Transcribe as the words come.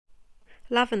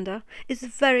Lavender is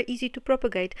very easy to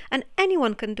propagate, and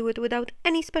anyone can do it without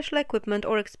any special equipment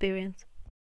or experience.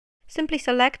 Simply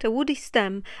select a woody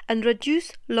stem and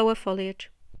reduce lower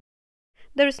foliage.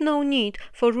 There is no need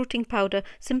for rooting powder.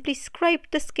 Simply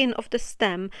scrape the skin of the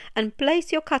stem and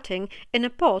place your cutting in a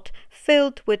pot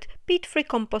filled with peat-free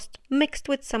compost mixed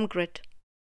with some grit.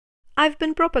 I've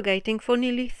been propagating for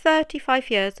nearly 35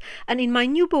 years, and in my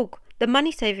new book, The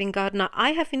Money-Saving Gardener,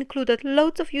 I have included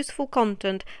loads of useful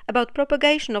content about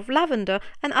propagation of lavender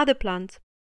and other plants.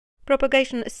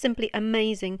 Propagation is simply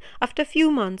amazing. After a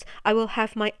few months, I will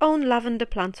have my own lavender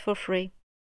plants for free.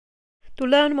 To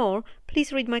learn more,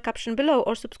 please read my caption below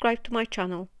or subscribe to my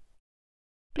channel.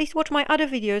 Please watch my other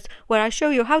videos where I show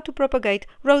you how to propagate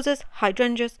roses,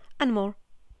 hydrangeas and more.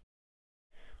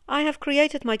 I have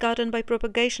created my garden by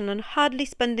propagation and hardly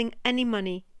spending any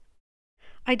money.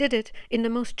 I did it in the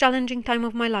most challenging time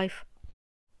of my life.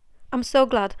 I'm so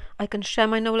glad I can share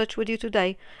my knowledge with you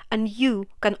today, and you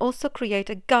can also create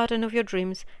a garden of your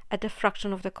dreams at a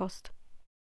fraction of the cost.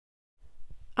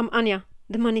 I'm Anya,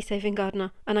 the Money-Saving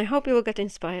Gardener, and I hope you will get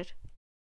inspired.